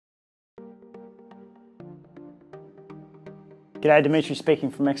G'day, Dimitri speaking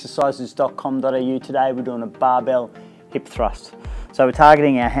from Exercises.com.au. Today we're doing a barbell hip thrust. So we're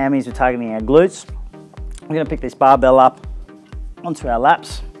targeting our hammies, we're targeting our glutes. We're going to pick this barbell up onto our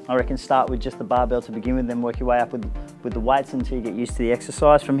laps. I reckon start with just the barbell to begin with, then work your way up with the weights until you get used to the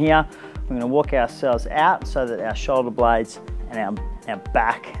exercise. From here, we're going to walk ourselves out so that our shoulder blades and our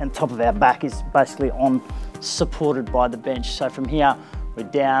back and top of our back is basically supported by the bench. So from here, we're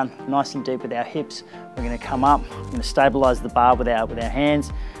down nice and deep with our hips. We're going to come up, we're going to stabilise the bar with our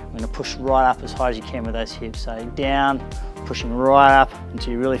hands. We're going to push right up as high as you can with those hips. So down, pushing right up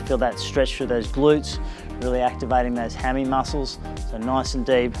until you really feel that stretch through those glutes, really activating those hammy muscles. So nice and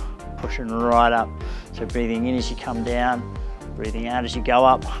deep, pushing right up. So breathing in as you come down, breathing out as you go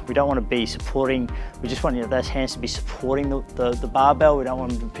up. We don't want to be supporting, we just want those hands to be supporting the barbell. We don't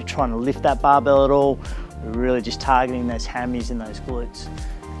want to be trying to lift that barbell at all. We're really just targeting those hammies and those glutes.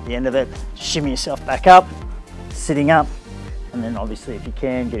 At the end of it, shimmy yourself back up, sitting up, and then obviously if you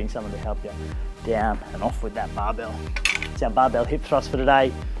can, getting someone to help you down and off with that barbell. It's our barbell hip thrust for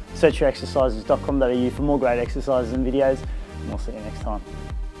today. Search for exercises.com.au for more great exercises and videos, and we'll see you next time.